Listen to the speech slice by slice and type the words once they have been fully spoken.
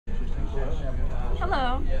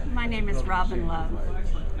Hello, my name is Robyn Love.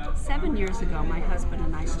 7 years ago, my husband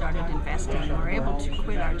and I started investing and were able to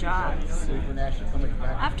quit our jobs.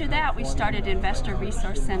 After that, we started Investor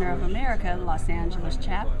Resource Center of America, Los Angeles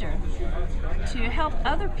chapter, to help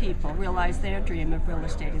other people realize their dream of real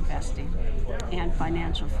estate investing and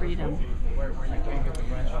financial freedom.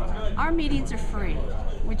 Our meetings are free,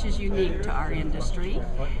 which is unique to our industry.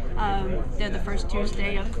 They're the first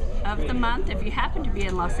Tuesday of the month if you happen to be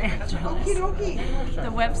in Los Angeles.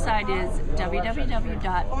 The website is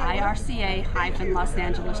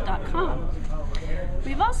www.irca-losangeles.com.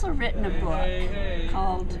 We've also written a book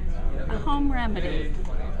called Home Remedy: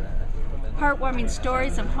 Heartwarming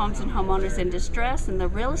Stories of Homes and Homeowners in Distress and the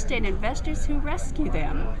Real Estate Investors Who Rescue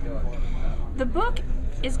Them. The book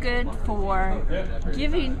is good for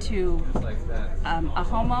giving to a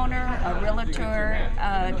homeowner, a realtor,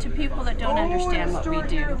 to people that don't understand what we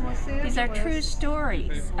do. These are true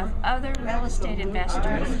stories of other real estate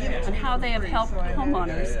investors and how they have helped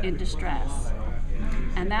homeowners in distress.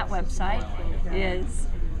 And that website is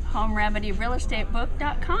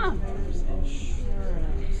homeremedyrealestatebook.com.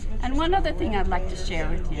 And one other thing I'd like to share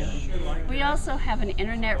with you. We also have an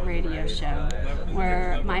internet radio show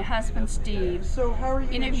where my husband Steve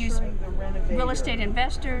interviews real estate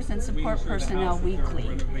investors and support personnel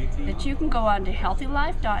weekly, that you can go on to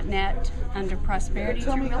healthylife.net under Prosperity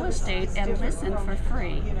Through Real Estate and listen for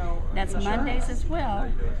free. That's Mondays as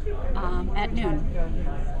well at noon.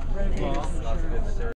 Thanks.